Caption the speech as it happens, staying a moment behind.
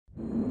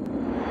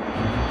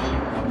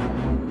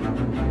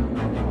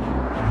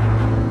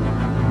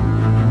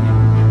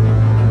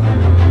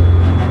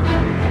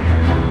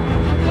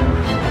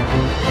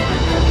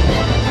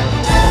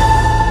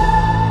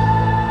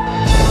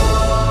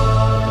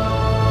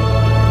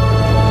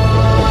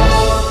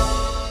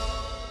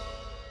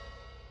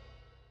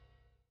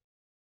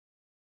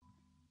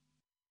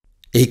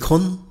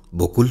এইখন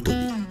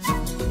বকুলতলি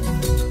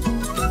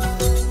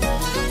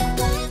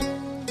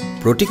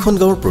প্ৰতিখন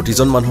গাঁৱৰ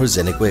প্ৰতিজন মানুহৰ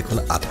যেনেকৈ এখন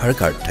আধাৰ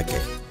কাৰ্ড থাকে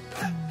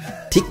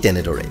ঠিক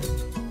তেনেদৰে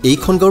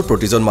এইখন গাঁৱৰ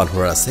প্ৰতিজন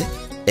মানুহৰ আছে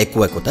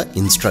একোটা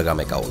ইনষ্টাগ্ৰাম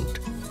একাউণ্ট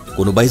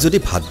কোনোবাই যদি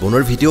ভাত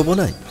বনোৱাৰ ভিডিঅ'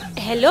 বনায়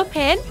হেল্ল'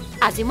 ফ্ৰেণ্ড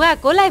আজি মই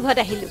আকৌ লাইভত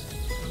আহিলো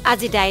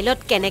আজি ডাইলত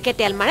কেনেকৈ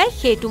তেল মাৰে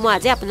সেইটো মই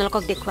আজি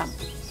আপোনালোকক দেখুৱাম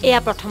এয়া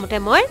প্ৰথমতে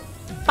মই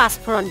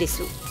পাঁচফোৰণ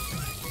দিছো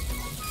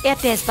এয়া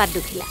তেজপাত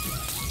দুখিলা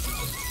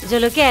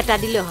জলকীয়া এটা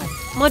দিলে হয়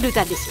মই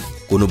দুটা দিছো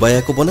কোনোবাই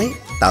আকৌ বনাই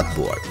তাঁত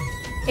বোৱাৰ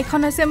এখন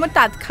হৈছে মোৰ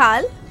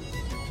তাঁতশাল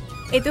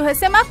এইটো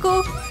হৈছে মাকু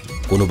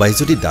কোনোবাই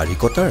যদি দাঢ়ি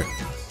কটাৰ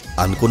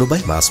আন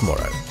কোনোবাই মাছ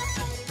মৰাৰ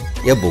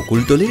এয়া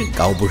বকুলতলিৰ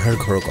গাঁও বুঢ়াৰ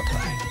ঘৰৰ কথা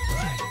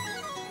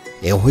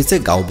এওঁ হৈছে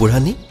গাঁও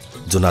বুঢ়ানী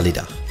জোনালী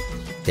দাস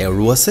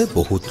তেওঁৰো আছে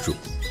বহুত ৰূপ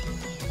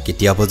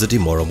কেতিয়াবা যদি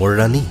মৰমৰ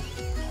ৰাণী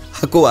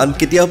আকৌ আন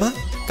কেতিয়াবা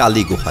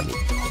কালী গোহানী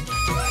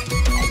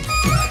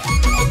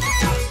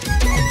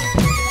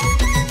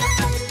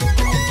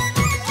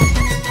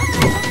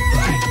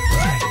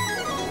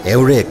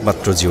এওঁৰে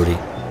একমাত্ৰ জীয়ৰী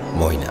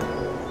মইনা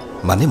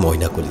মানে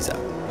মইনা কলিজা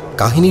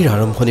কাহিনীৰ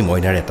আৰম্ভণি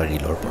মইনাৰ এটা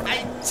ৰীলৰ পৰা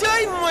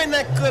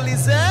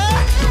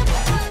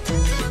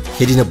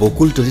সেইদিনা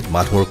বকুলতলিত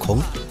মানুহৰ খং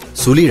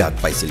চুলি ৰাগ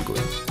পাইছিল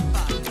গৈ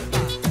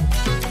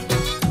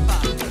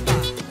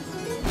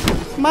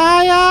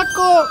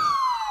মায়াকো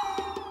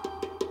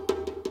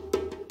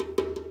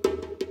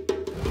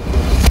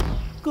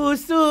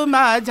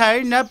कुसुमा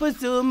झर्न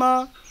पुसुमा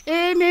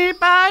ए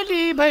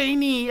नेपाली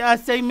भैनी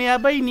असैम्या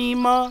बहिनी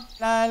म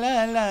ला ला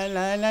ला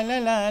ला ला ला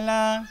ला ला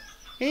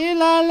ए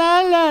ला ला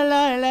ला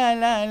ला ला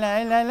ला ला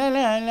ला ला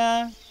ला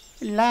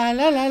ला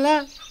ला ला ला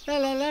ला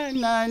ला ला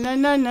ना ना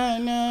ना ना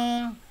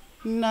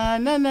ना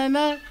ना ना ना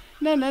ना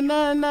ना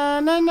ना ना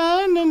ना ना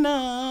ना ना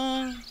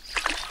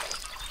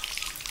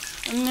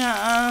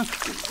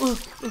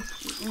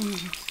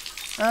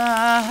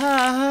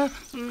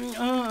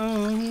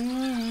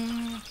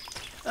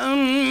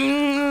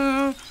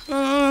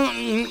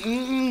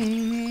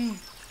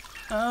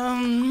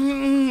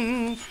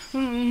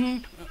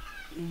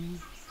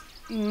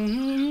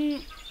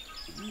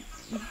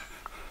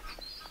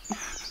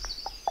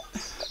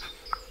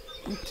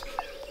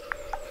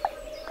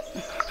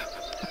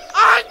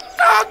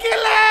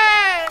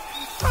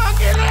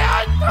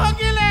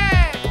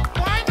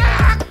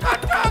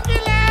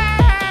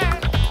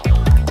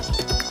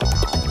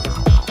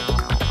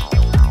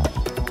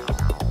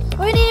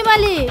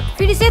Nirmali,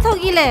 फिरसे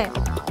ठगिले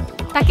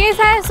ताके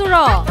চাই আছো ৰ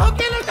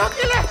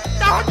ठगिले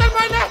তাহতৰ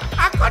মানে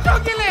আকো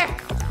ठगिले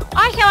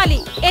অ হেৱালি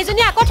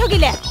এজনী আকো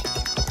ठगिले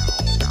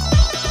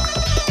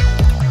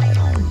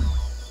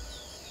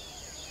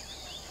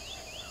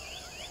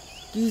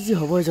কি জি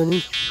হ'ব এজনী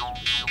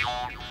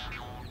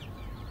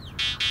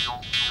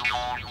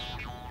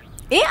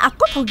এ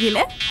আকো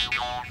ठगिले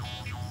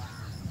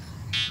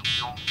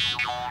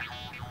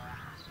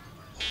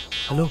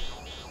हेलो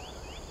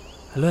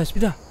हेलो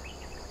एसपीदा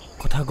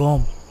কথা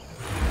গম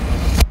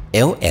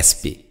এওঁ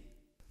এছপি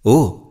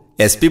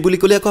এছপি বুলি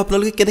ক'লে আকৌ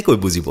আপোনালোকে কেনেকৈ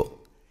বুজিব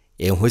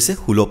এওঁ হৈছে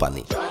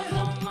হুলপানী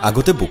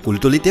আগতে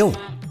বকুলতলি তেওঁ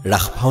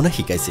ৰাস ভাওনা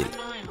শিকাইছিল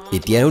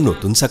এতিয়া এওঁ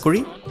নতুন চাকৰি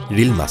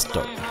ৰিল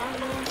মাষ্টাৰ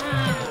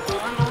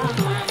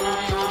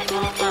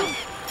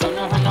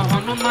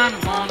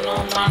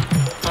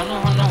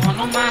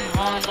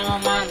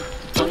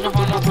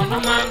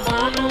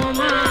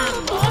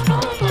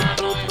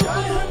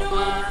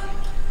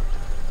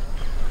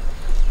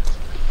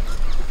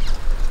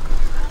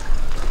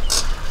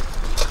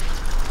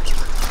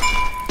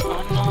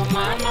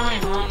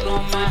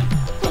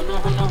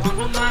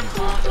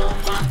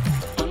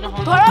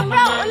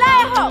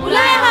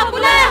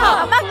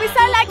আমাক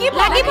বিচাৰ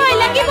লাগিবই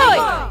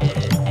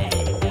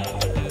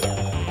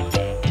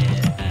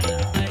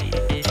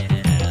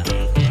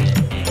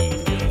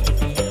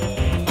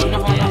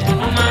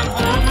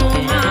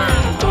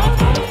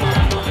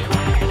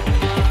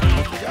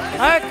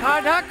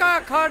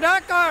খড়া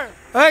কৰ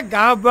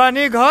গাঁও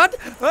বানী ঘৰত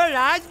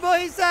ৰাজ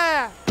বহিছে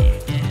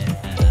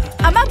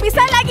আমাক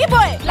বিচাৰ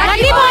লাগিবই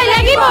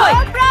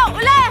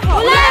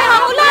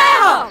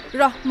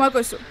ৰহ মই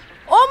কৈছো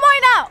ও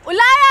মইনা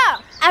ওলাই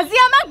আজি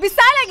আমাক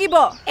বিচাৰ লাগিব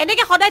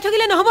এনেকে সদায়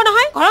ঠগিলে নহব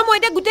নহয় ঘৰৰ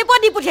মইতে গুটে পোৱা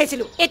দি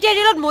পঠাইছিলো এতিয়া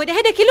ৰেলত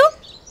মইতেহে দেখিলো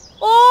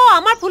ও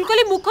আমাৰ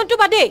ফুলকলি মুখখনটো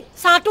বাদে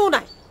সাঁটো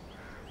নাই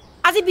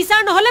আজি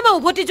বিচাৰ নহলে মই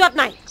উভতি যোৱাত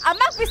নাই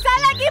আমাক বিচাৰ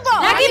লাগিব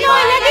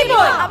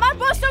আমাৰ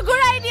বস্তু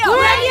ঘূৰাই দিয়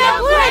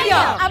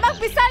আমাক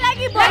বিচাৰ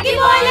লাগিব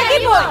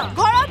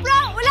ঘৰৰ পৰা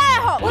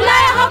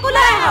ওলাই আহক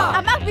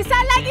আমাক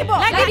বিচাৰ লাগিব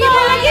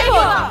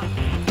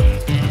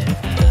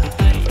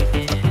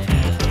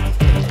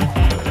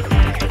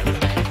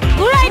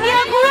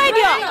ঘূৰাই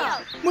দিয়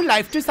মোৰ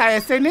লাইফটো চাই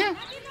আছে নে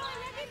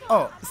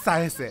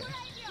চাই আছে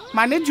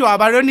মানে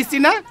যোৱাবাৰৰ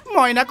নিচিনা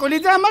মইনা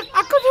কলিজা আমাক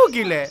আকৌ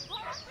ঠগিলে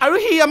আৰু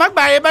সি আমাক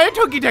বাৰে বাৰে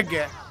ঠগি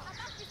থাকে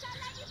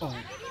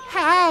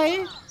হাই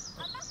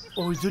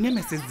অৰ্জুনে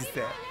মেছেজ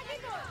দিছে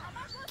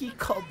কি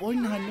খবৰ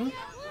নানু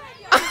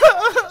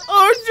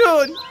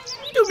অৰ্জুন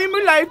তুমি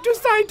মোৰ লাইফটো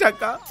চাই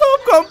থাকা চব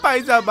গম পাই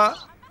যাবা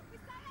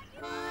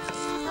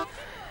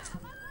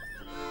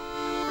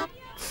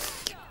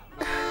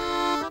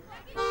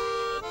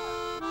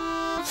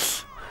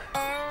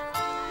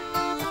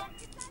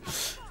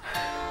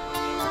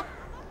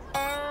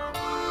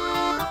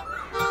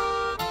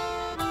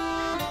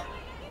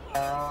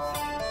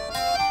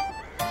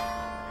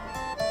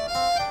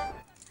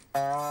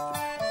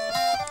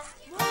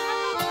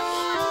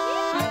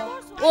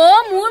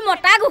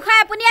মটা গুখা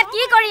আপুনি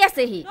কি কৰি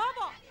আছে হি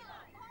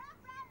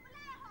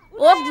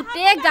ও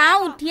গুটে গাঁও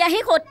উঠি আহি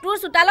শত্ৰুৰ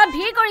চোতালত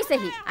ভিৰ কৰিছে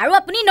হি আৰু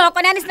আপুনি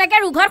নকনা নিচিনাকে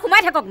ৰুঘৰ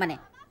খুমাই থাকক মানে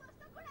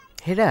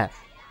হেৰা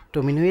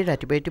তুমি নই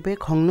ৰাতিপুৱাই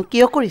খংনো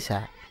কিয় কৰিছা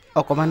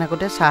অকমান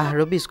আগতে চাহ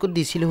আৰু বিস্কুট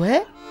দিছিলো হে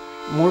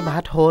মোৰ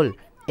ভাত হল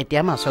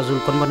এতিয়া মাছৰ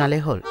জোলকণ বনালে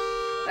হল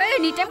এই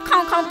নিটেম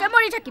খাও খাওকে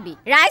মৰি থাকিবি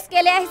ৰাইজ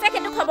কেলে আহিছে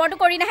কেটো খবৰটো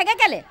কৰি নাহেগে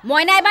কেলে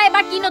মইনা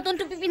এবাৰ কি নতুন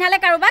টুপি পিন্ধালে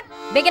কাৰোবাক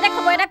বেগেতে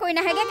খবৰ এটা কৰি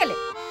নাহেগে কেলে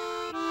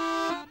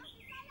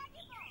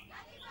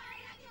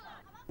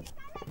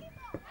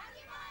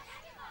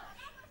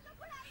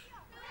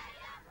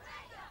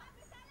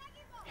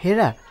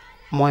হেৰা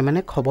মই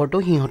মানে খবৰটো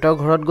সিহঁতৰ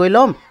ঘৰত গৈ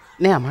ল'ম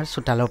নে আমাৰ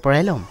চোতালৰ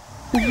পৰাই ল'ম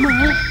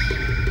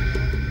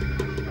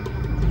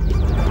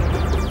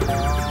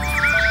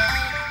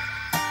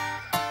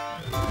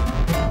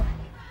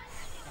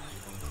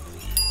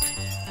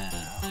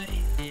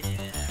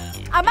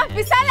আমাক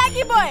বিচাৰ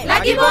লাগিবই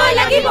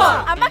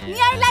আমাক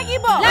ন্যায়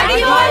লাগিব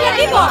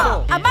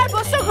আমাৰ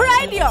বস্তু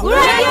ঘূৰাই দিয়ক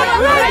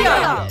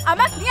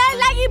আমাক ন্যায়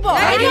লাগিব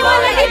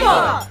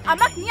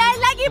আমাক ন্যায়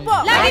লাগিব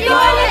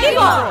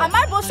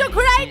আমাৰ বস্তু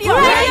ঘূৰাই দিয়ক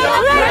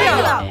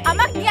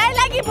আমাক ন্যায়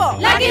লাগিব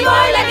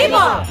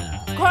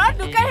ঘৰত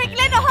লুকাই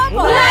থাকিলে নহ'ব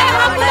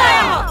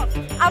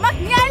আমাক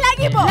ন্যায়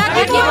লাগিব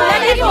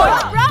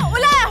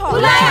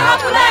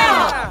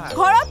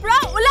ঘৰৰ পৰা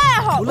ওলাই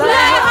আহক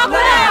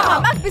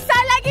আমাক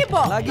বিচাৰ লাগিব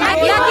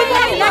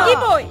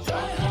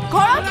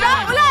ঘৰৰ পৰা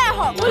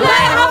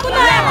ওলাই আহক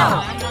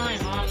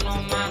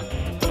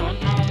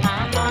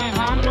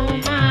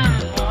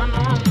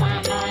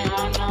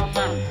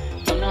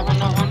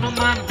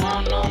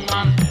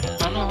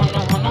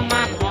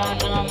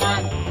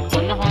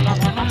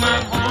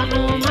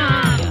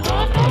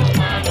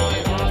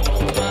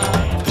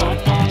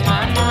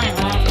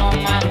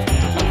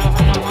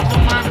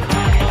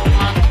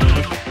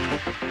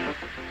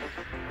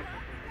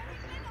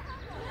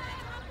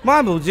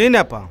মই বুজি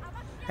নাপাওঁ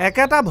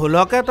একেটা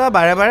ভুলকে তই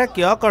বাৰে বাৰে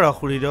কিয় কৰ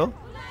খুৰীদেউ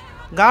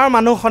গাঁৱৰ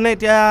মানুহখনে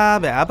এতিয়া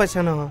বেয়া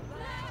পাইছে নহয়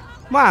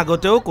মই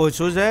আগতেও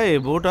কৈছোঁ যে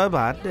এইবোৰ তই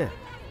বাদ দে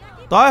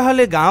তই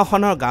হ'লি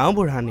গাঁওখনৰ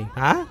গাঁওবুঢ়ানী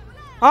হা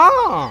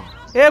অঁ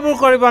এইবোৰ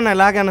কৰিব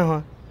নালাগে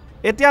নহয়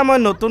এতিয়া মই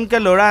নতুনকৈ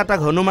ল'ৰা এটা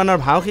হনুমানৰ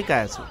ভাও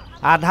শিকাই আছোঁ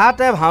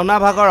আধাতে ভাওনা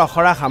ভাগৰ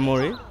অখৰা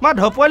সামৰি মই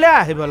ঢপলিয়াই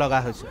আহিব লগা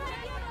হৈছে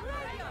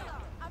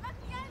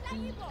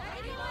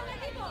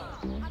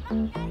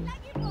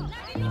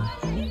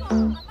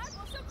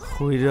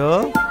খুৰীদেউ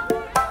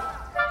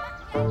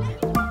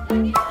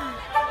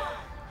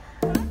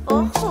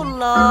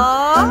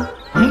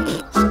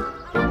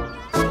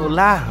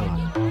ওলা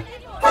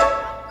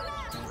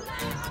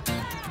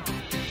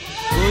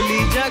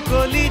কলিজা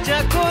কলিজা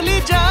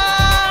কলিজা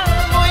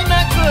মইনা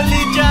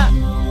কলিজা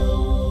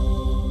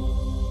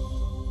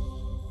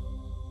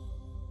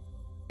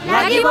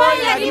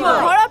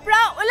ঘৰৰ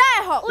পৰা ওলাই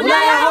আহক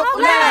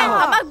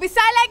আমাক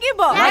বিচাৰ লাগিব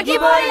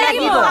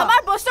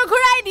আমাৰ বস্তু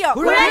ঘূৰাই দিয়ক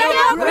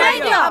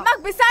আমাক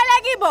বিচাৰ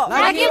লাগিব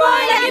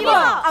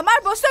আমাৰ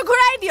বস্তু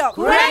ঘূৰাই দিয়ক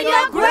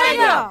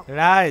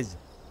ৰাইজ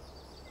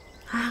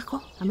আকৌ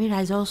আমি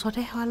ৰাইজৰ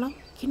ওচৰতে সেৱা ল'ম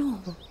কিনো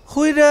হ'ব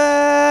খুৰীদে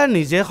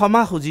নিজে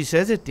ক্ষমা খুজিছে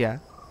যেতিয়া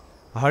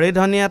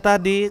হৰিধনী এটা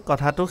দি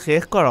কথাটো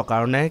শেষ কৰক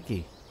আৰু নে কি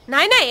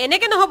নাই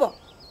এনেকে নহ'ব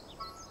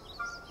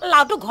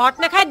লাউটো ঘৰত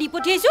নাখাই দি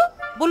পঠিয়াইছো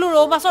বোলো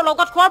ৰৌ মাছৰ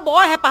লগত খোৱাৰ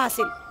বৰ হেঁপাহ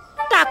আছিল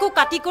তাকো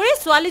কাটি কৰি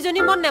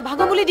ছোৱালীজনী মন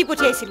নেভাগো বুলি দি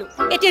পঠিয়াইছিলো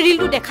এতিয়া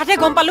ৰিলটো দেখাতে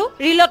গম পালো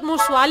ৰিলত মোৰ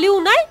ছোৱালীও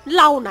নাই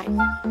লাও নাই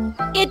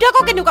এইটো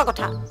আকৌ কেনেকুৱা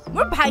কথা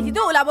মোৰ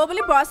ভাইটিটো ওলাব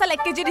বুলি বৰাচাল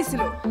 1 কেজি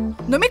দিছিলো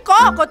তুমি ক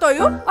আকৌ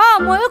তয়ো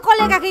ময়ো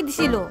কলে কাকি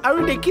দিছিলো আৰু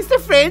দেখিছে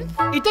ফ্ৰেণ্ড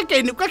এতিয়া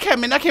কেনেকুৱা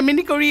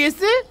খেমেনি কৰি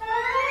আছে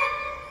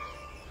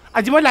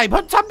আজি মই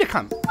লাইভত চব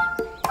দেখাম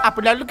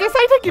আপোনালোকে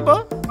চাই থাকিব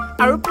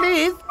আৰু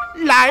প্লিজ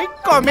লাইক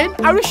কমেণ্ট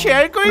আৰু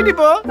শ্বেয়াৰ কৰি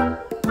দিব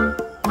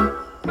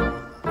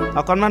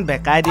অকণমান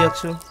বেকাই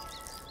দিয়কচোন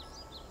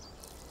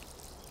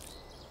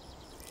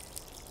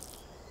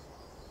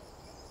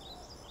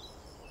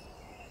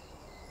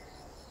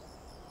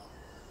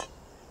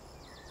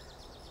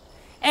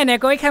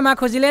এনেকৈ ক্ষমা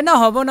খুজিলে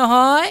নহ'ব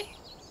নহয়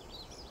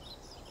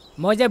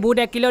মই যে বুট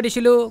 1 কিলো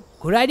দিছিলোঁ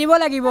ঘূৰাই দিব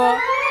লাগিব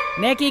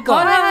নে কি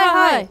কয়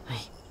হয়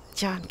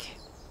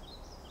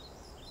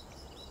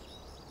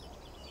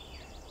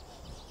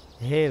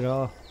হে ৰ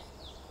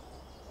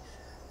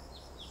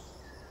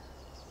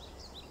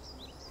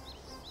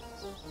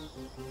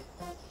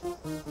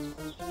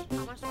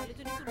আমাৰ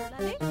ছোৱালীজনীকো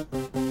নোলালে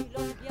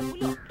বিয়া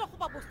বুলি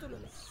অটকপা বস্তু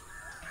ল'লে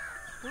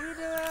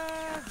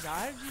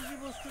যাৰ যি যি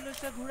বস্তু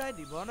লৈছে ঘূৰাই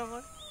দিব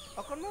নহয়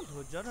অকণমান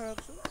ধৈৰ্য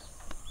ধৰকচোন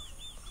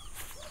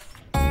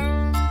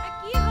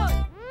কি হ'ল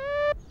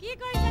কি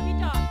কৰিছে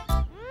ভিতৰত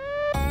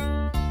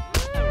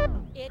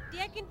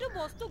এতিয়া কিন্তু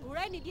বস্তু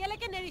ঘূৰাই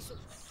নিদিয়ালৈকে নেৰিছো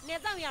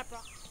নেযাওঁ ইয়াৰ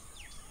পৰা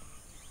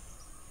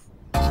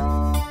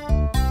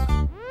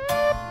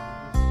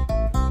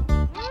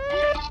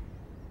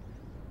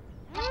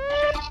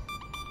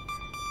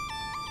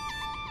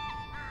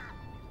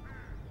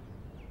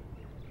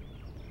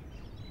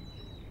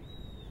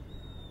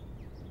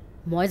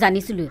মই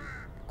জানিছিলোঁ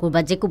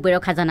ক'ৰবাত যে কুবেৰৰ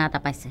খাজানা এটা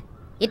পাইছে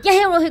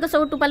এতিয়াহে ৰহি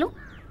গছৰটো পালোঁ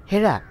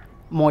হেৰা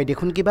মই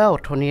দেখোন কিবা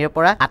অথনিৰে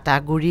পৰা আটা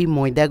গুড়ি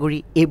ময়দা গুড়ি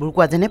এইবোৰ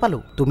কোৱা যেনে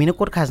পালোঁ তুমিনো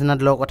ক'ত খাজানা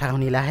দিলৰ কথা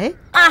শুনিলাহে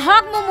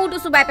আহক মোৰ মূৰটো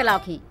চুবাই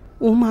পেলাওঁহি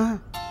মা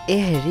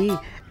হেৰি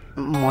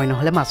মই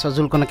নহ'লে মাছৰ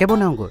জোলকণকে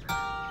বনাওঁগৈ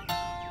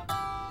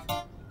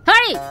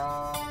হৰি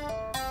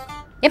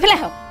এইফালে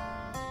আহক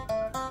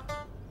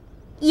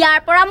ইয়াৰ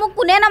পৰা মোক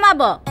কোনে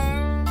নমাব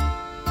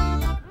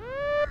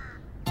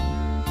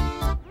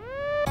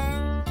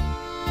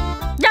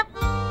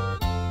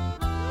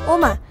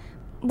মা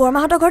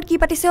বৰমাহঁতৰ ঘৰত কি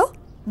পাতিছে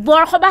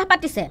বৰসবাহ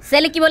পাতিছে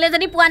চেলেকিবলৈ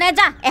যদি পোৱা নাই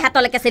যা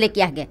এহাতলৈকে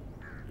চেলেকি আহগে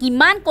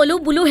কিমান কলো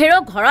বুলু হেৰ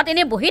ঘৰত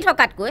এনে বহি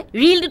থকাতকৈ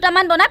ৰিল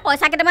দুটামান বনাই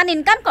পইচা কেইটামান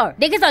ইনকাম কৰ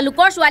দেখিছ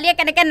লোকৰ ছোৱালীয়ে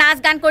কেনেকে নাচ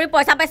গান কৰি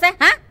পইচা পাইছে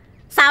হা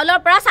চাউলৰ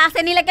পৰা চাহ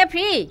চেনিলৈকে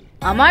ফ্ৰী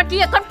আমাৰ কি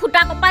এখন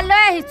ফুটা কপাল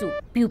লৈ আহিছো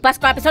পিউ পাছ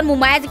কৰাৰ পিছত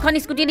মুমায়ে যিখন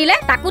স্কুটি দিলে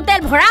তাকো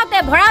তেল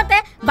ভৰাওতে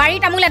বাৰী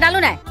তামোল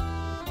এডালো নাই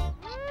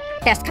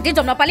তেজ খাটি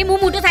জন্ম পালি মোৰ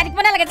মূৰটো চাই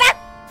থাকিব নালাগে যা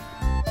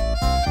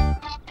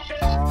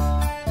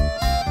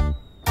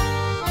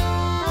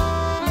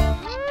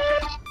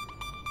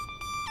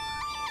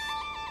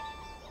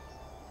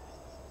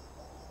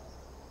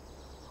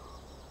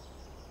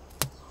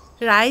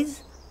ৰাইজ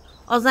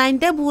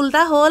অজাইনতে ভুল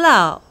এটা হ'ল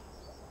আৰু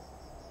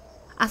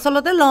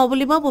আচলতে লওঁ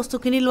বুলি মই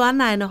বস্তুখিনি লোৱা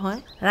নাই নহয়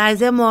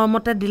ৰাইজে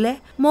মৰমতে দিলে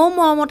ময়ো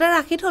মৰমতে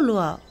ৰাখি থলোঁ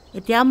আৰু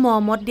এতিয়া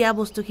মৰমত দিয়া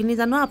বস্তুখিনি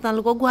জানো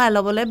আপোনালোকক ঘূৰাই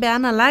ল'বলৈ বেয়া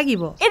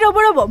নালাগিব এই ৰ'ব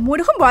মোৰ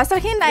দেখোন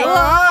বয়সৰখিনি নাই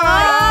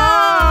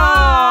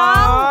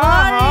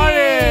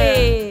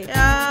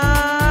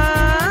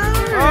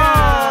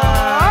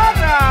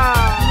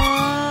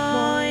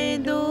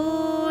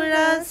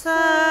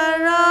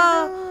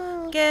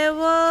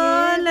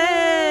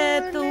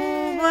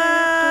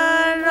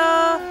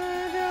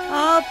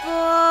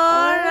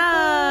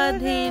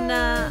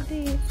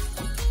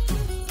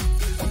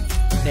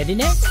ৰেডি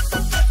নে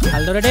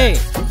ভালদৰে দেই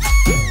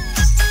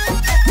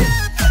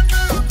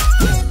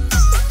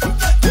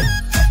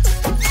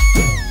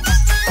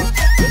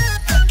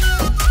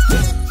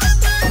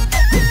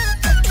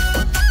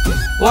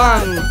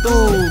One,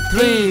 two,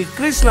 three,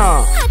 Krishna.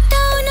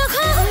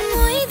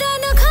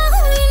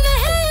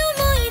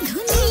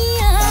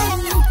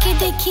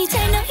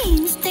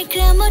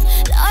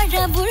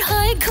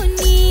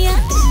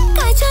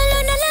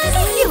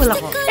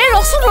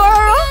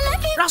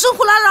 ৰচোন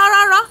খোলা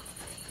ৰ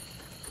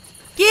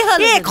কি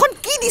হ'ল এখন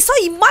কি দিছ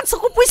ইমান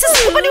চকু পৰিছে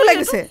চকু পানী ওলাই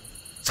গৈছে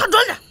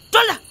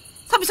জল যা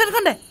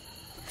চাবিছখন দে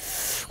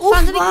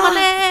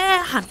মানে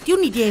হাতীও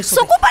নিদিয়ে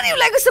চকু পানী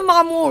ওলাই গৈছে মা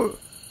মোৰ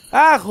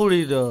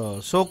খুৰীদ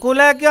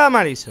চকুলে কিয়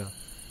মাৰিছ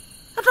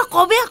তই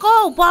কবি আকৌ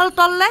ওপৰ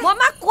তললে মই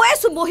মাক কৈ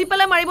আছো বহি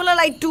পেলাই মাৰিবলৈ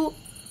লাইটটো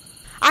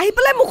আহি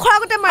পেলাই মুখৰ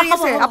আগতে মাৰি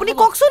আছে আপুনি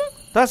কওকচোন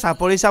তই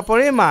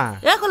চাপৰি মাৰ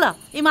এ খোলা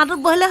এই মাটোত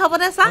বহিলে হ'ব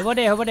দে চা হ'ব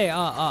দে হ'ব দে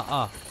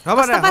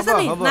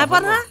নাই পোৱা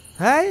নহয়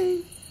হেই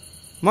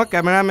মই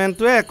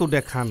কেমেৰামেনটোৱে একো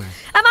দেখা নাই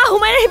আমাৰ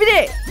সোমাই আহিবি দে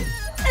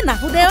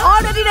নাহো দে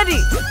ৰেডি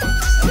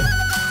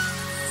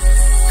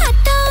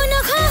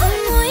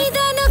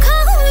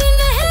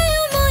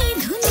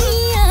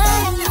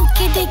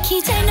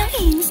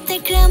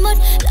ইনষ্টাগ্ৰামত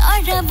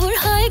ল'ৰাবোৰ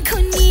হয়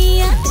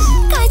ঘুনিয়া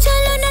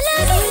কাজল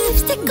নালাগে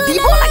লিপষ্টিক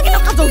দিব লাগে ন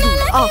কাজলটো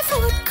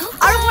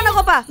আৰু মই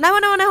নকবা নাই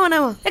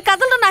এই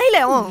কাজলটো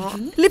নাহিলে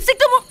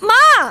লিপষ্টিকটো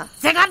মা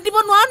জেগাত দিব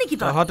নোৱাৰ নেকি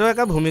তহঁতেও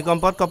একে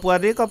ভূমিকম্পত কপোৱা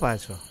দি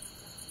কপাইছ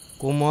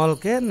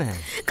কোমলকে নাই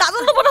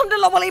কাজলটো প্ৰথমতে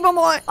ল'ব লাগিব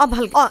মই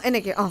ভাল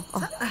এনেকে আকৌ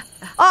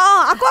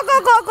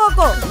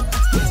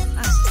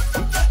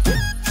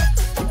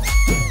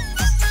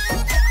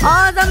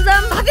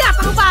যাম ভাবি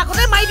আপোনালোকৰ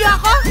আগতে মাৰি দিওঁ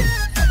আকৌ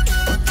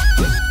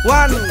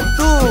 1,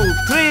 2,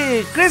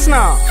 3,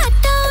 Krishna.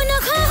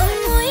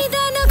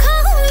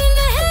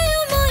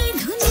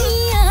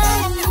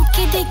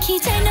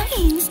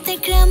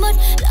 ইনষ্টাগ্ৰামত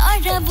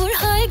ল'ৰাবোৰ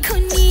হয়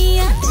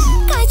ঘুনিয়া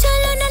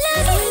কাজল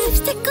নালাগে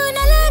লিপষ্টিক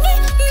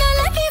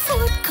নালাগে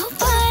ফুট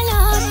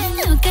কপালত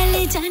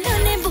লগালে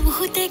জাননে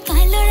বহুতে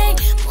কালৰাই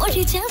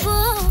মৰি যাব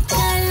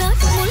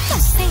কালত মোৰ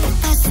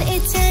পাছে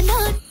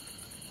জানত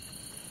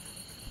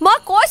মই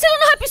কৈছিলো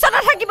নহয় পিছত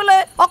নাথাকিবলৈ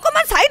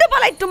অকণমান চাইড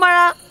পৰা লাইট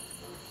তোমাৰা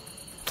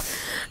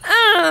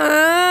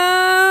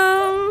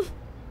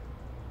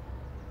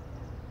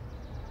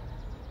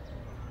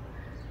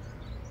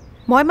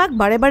মই মাক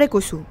বাৰে বাৰে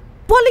কৈছোঁ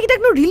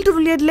পোৱালীকেইটাকনো ৰিলটো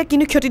উলিয়াই দিলে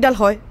কিনো ক্ষতিডাল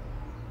হয়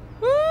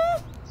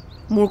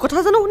মোৰ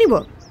কথা জানো শুনিব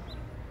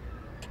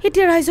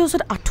এতিয়া ৰাইজৰ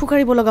ওচৰত আঁঠু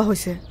কাঢ়িব লগা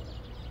হৈছে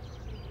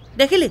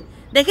দেখিলি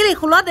দেখিলি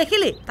খোলত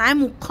দেখিলি তাই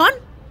মুখখন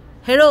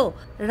হেৰ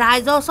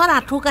ৰাইজৰ ওচৰত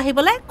আঁঠু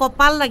কাঢ়িবলৈ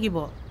কপাল লাগিব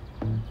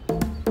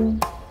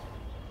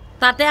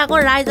তাতে আকৌ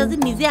ৰাইজ আজি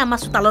নিজে আমাৰ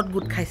চোতালত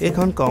গোট খাইছে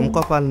এইখন কম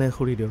কপাল নে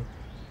খুৰীদেউ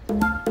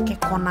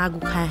কণা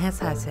গোখাইহে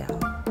চাইছে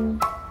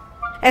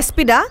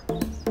এছপি দা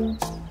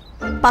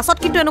পাছত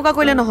কিন্তু এনেকুৱা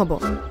কৰিলে নহ'ব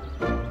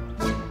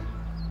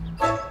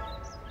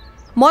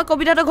মই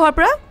কবিতাটোৰ ঘৰৰ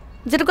পৰা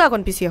যেটুকা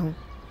অকণ পিছি আহোঁ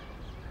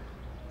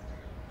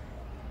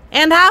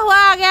এন্ধা হোৱা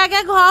আগে আগে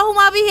ঘৰ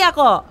সোমাবিহি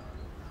আকৌ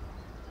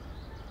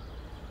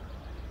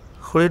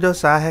খুৰীদেউ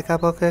চাহ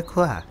একাপকে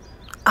খোৱা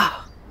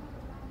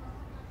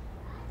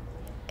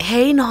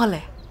হেৰি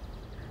নহ'লে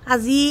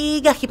আজি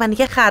গাখীৰ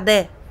পানীকে খা দে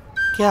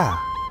কিয়া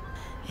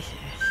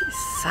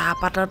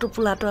চাহপাতৰ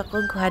টোপোলাটো আকৌ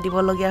ঘূৰাই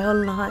দিবলগীয়া হ'ল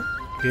নহয়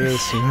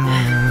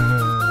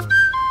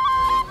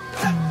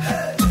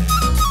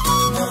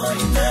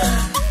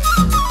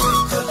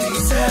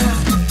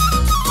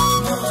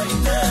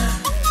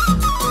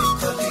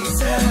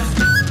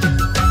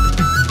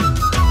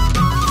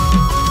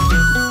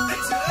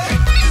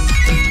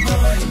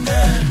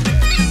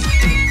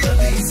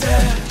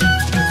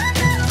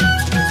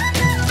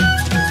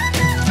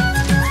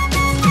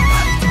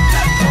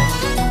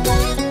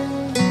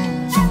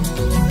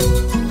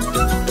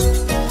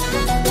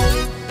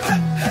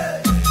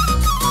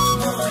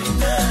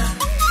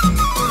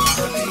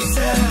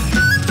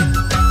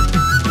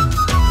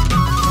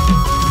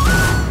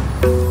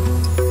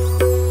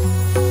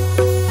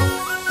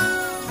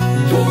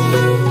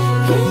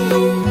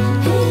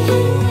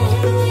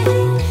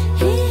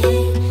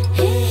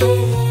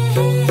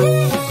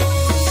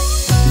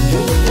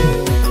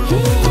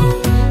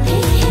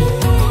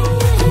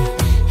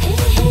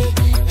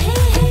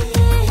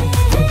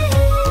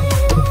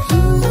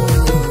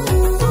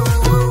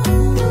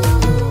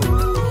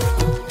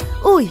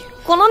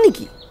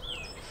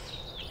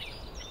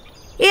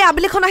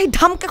আবেলিখন আহি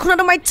ধামকে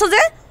খুনাটো মাৰিছ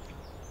যে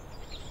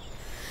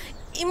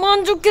ইমান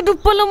জোৰকে দুখ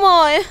পালো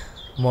মই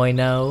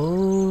মইনা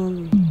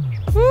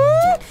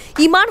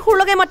ইমান সুৰ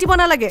লগাই মাতিব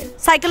নালাগে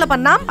চাইকেলৰ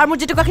পৰা নাম আৰু মোৰ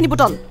জেতুকাখিনি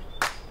বুটল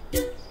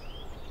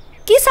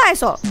কি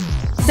চাইছ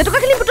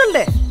জেতুকাখিনি বুটল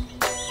দে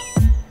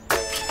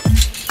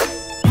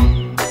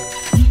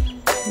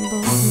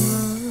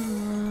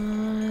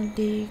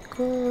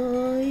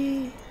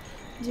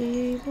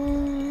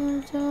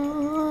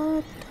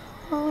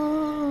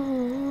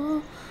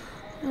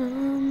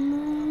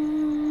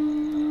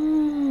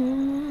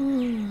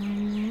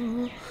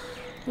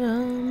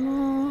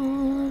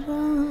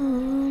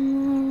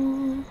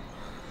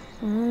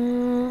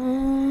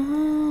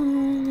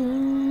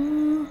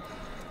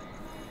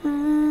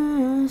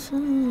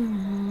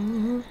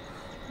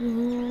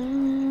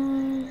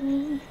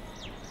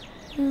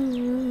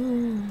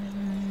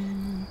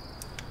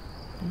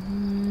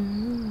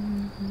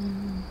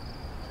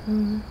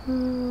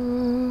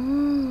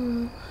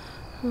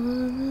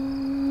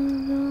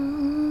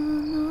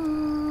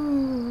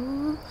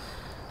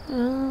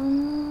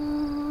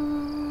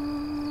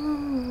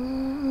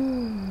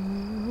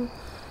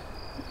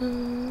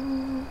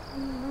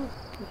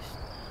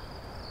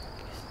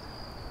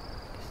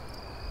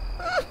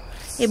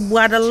এই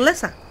বুঢ়াডাললৈ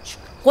চা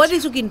কৈ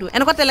দিছোঁ কিন্তু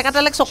এনেকুৱা তেলেকা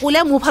তেলেক চকুলে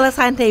মোৰ ফালে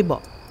চাই থাকিব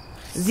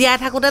জীয়াই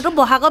থাকোঁতেতো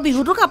বহাগৰ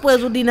বিহুতো কাপোৰ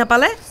এযোৰ দি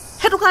নাপালে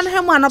সেইটো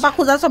কাৰণেহে মোৰ আনৰ পৰা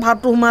খোজা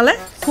স্বভাৱটো সোমালে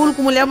ফুল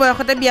কুমলীয়া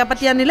বয়সতে বিয়া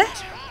পাতি আনিলে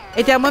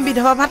এতিয়া মই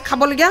বিধৱা ভাত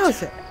খাবলগীয়া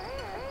হৈছে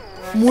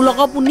মোৰ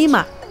লগত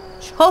পূৰ্ণিমা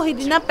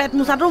সিদিনা পেট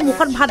মোচাটো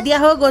মুখত ভাত দিয়া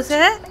হৈ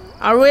গৈছেহে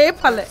আৰু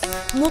এইফালে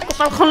মোৰ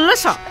কপালখনলৈ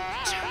চা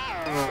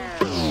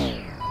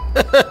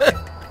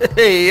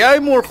এয়াই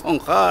মোৰ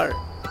সংসাৰ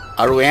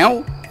আৰু এওঁ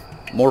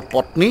মোৰ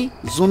পত্নী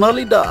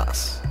জোনালী দাস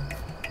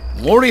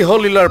মোৰ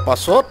ইহলীলাৰ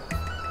পাছত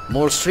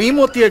মোৰ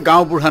শ্ৰীমতীয়ে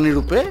গাঁওবুঢ়ানী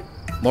ৰূপে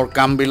মোৰ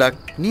কামবিলাক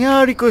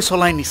নিয়াৰিকৈ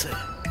চলাই নিছে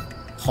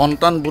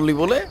সন্তান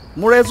বুলিবলৈ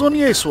মোৰ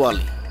এজনীয়েই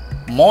ছোৱালী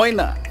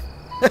মইনা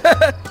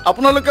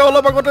আপোনালোকে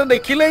অলপ আগতে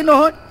দেখিলেই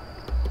নহয়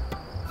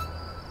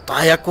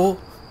তাই আকৌ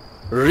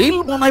ৰীল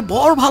বনাই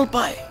বৰ ভাল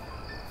পায়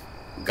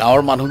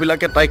গাঁৱৰ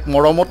মানুহবিলাকে তাইক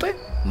মৰমতে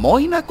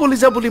মইনা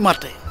কলিজা বুলি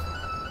মাতে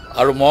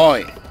আৰু মই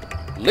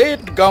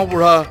লেট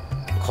গাঁওবুঢ়া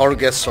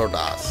খৰ্গেশ্বৰ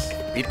দাস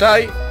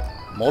পিতাই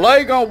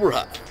মলাই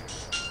গাঁওবুঢ়া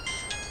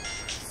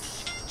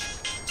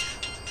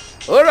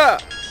অৰা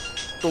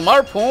তোমাৰ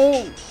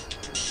ফোন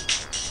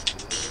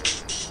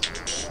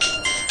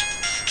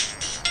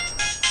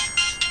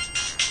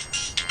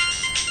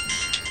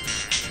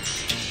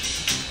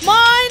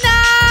মইনা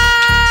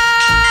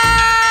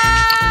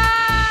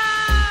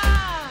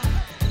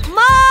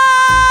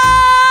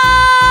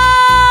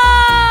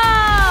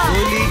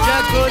কলিজা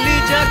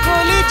কলিজা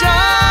কলিজা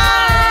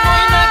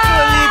মইনা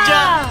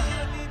কলিজা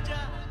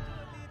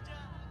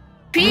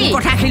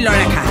কথাখিনি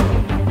লৰেখা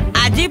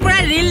আজিৰ পৰা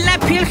ৰিল নে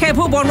ফিল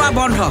সেইবোৰ বনোৱা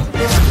বন্ধ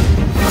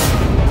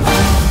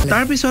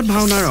তাৰপিছত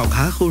ভাওনাৰ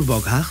অঘাসুৰ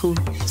বঘাসুৰ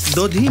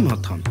দধি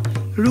মথন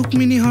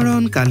ৰুক্মিণী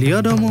হৰণ কালীয়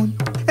দমন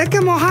একে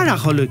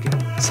মহাৰাসলৈকে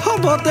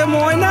চবতে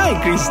মইনাই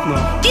কৃষ্ণ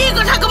কি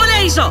কথা ক'বলৈ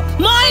আহিছ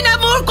মইনা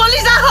মোৰ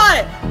কলিজা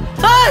হয়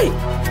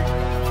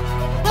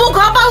মোৰ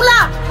ঘৰ পৰা ওলা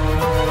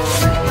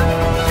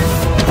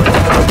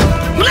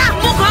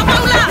মোৰ ঘৰ পৰা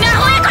ওলা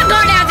নহয় এখন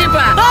ঘৰ আজিৰ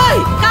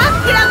পৰা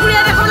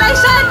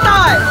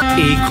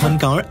এইখন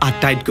গাঁৱৰ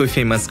আটাইতকৈ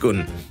ফেমাছ গুণ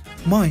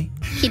মই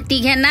খিতি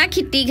ঘেনা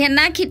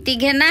হেয়া খিতি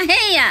ঘেনা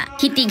হেয়া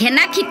খিতি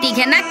ঘেনা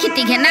হেয়া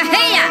খিতি ঘেনা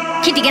হেয়া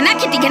খিতি ঘেনা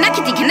হেয়া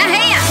খিতি ঘেনা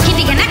হেয়া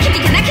খিতি ঘেনা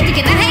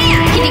হেয়া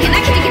খিতি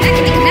ঘেনা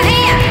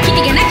হেয়া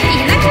খিতি ঘেনা হেয়া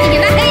খিতি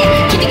ঘেনা হেয়া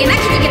খিতি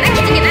ঘেনা হেয়া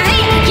খিতি ঘেনা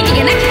হেয়া খিতি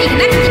ঘেনা হেয়া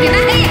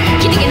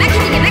খিতি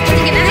ঘেনা হেয়া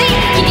খিতি ঘেনা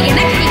হেয়া খিতি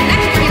ঘেনা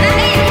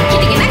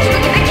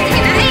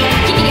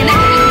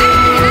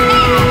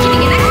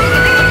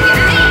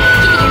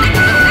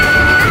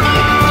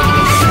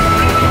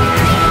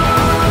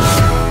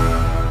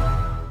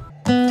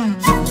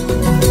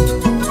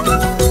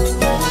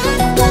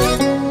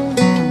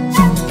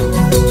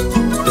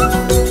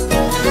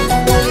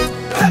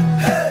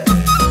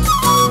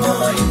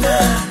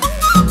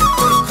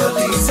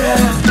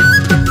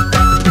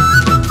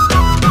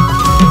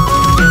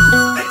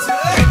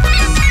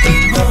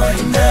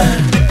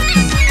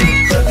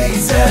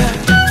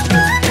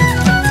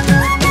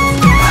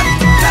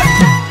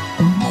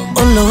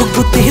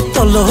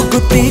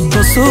গুটি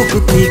কচু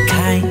গুটি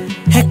খাই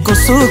হে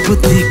কচু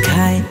গুটি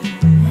খাই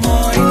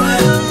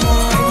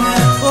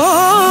ও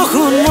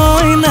শুন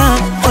মইনা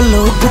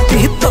অলৌ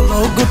গুটি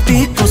তলৌ গুটি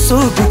কচু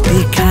গুটি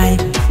খাই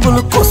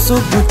বোলো কচু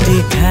গুটি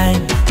খাই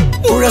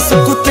উৰা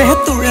চকুতে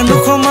তোৰে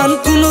নসমান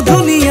কোনো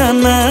ধুনীয়া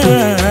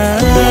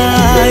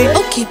নাই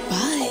ও কি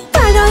পাই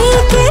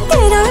পাৰইকে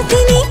তেৰা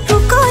দিনি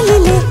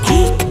উকলিলে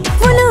এক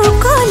মনো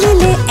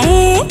উকলিলে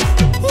এক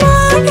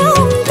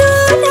মৰম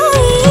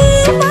দুলাই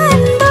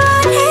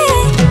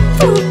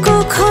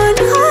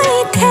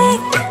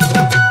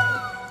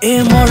এ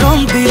মৰম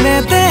দিলে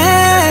দে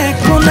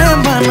কোনে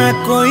মানা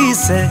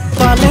কৈছে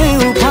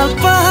পালেও ভাল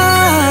পা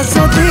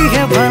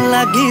যদিহে ভাল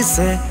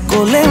লাগিছে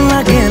কলে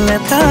লাগিলে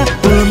তা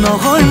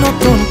নহয়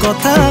নতুন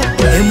কথা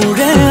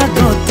মোৰে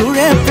আগত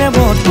তোৰে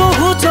প্ৰেমত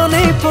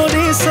বহুজনেই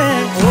পৰিছে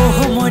অ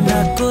মইনা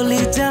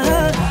কলিজা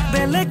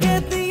বেলেগে